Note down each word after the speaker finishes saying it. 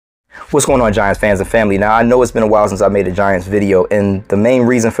What's going on, Giants fans and family? Now, I know it's been a while since I made a Giants video, and the main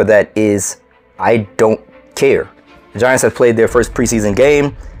reason for that is I don't care. The Giants have played their first preseason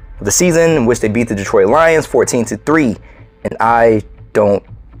game of the season in which they beat the Detroit Lions 14-3, and I don't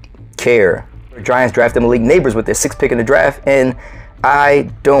care. The Giants drafted Malik Neighbors with their 6th pick in the draft, and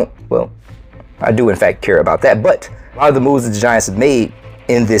I don't, well, I do in fact care about that, but a lot of the moves that the Giants have made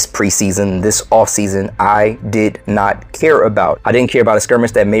in this preseason, this offseason, I did not care about. I didn't care about a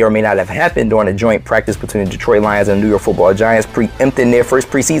skirmish that may or may not have happened during a joint practice between the Detroit Lions and the New York Football Giants preempting their first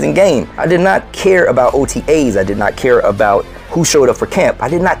preseason game. I did not care about OTAs. I did not care about who showed up for camp. I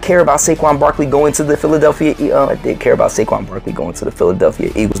did not care about Saquon Barkley going to the Philadelphia I did care about Saquon Barkley going to the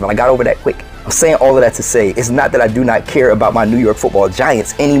Philadelphia Eagles, but I got over that quick. I'm saying all of that to say it's not that I do not care about my New York Football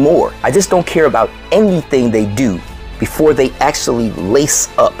Giants anymore. I just don't care about anything they do before they actually lace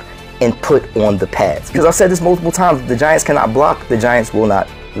up and put on the pads. Because I've said this multiple times, if the Giants cannot block, the Giants will not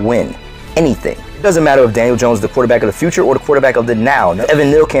win anything. It doesn't matter if Daniel Jones is the quarterback of the future or the quarterback of the now. Evan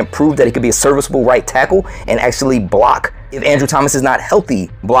Neal can't prove that he could be a serviceable right tackle and actually block if Andrew Thomas is not healthy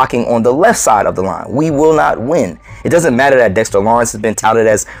blocking on the left side of the line. We will not win. It doesn't matter that Dexter Lawrence has been touted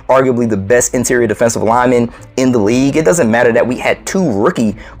as arguably the best interior defensive lineman in the league. It doesn't matter that we had 2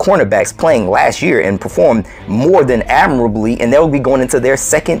 rookie cornerbacks playing last year and performed more than admirably, and they'll be going into their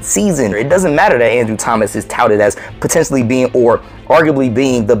 2nd season. It doesn't matter that Andrew Thomas is touted as potentially being or arguably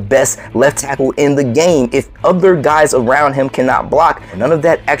being the best left tackle in the game if other guys around him cannot block. None of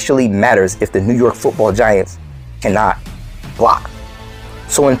that actually matters if the New York Football Giants cannot block.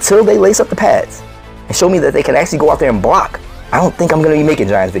 So until they lace up the pads and show me that they can actually go out there and block, I don't think I'm going to be making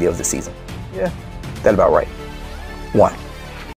Giants videos this season. Yeah, that's about right. 1.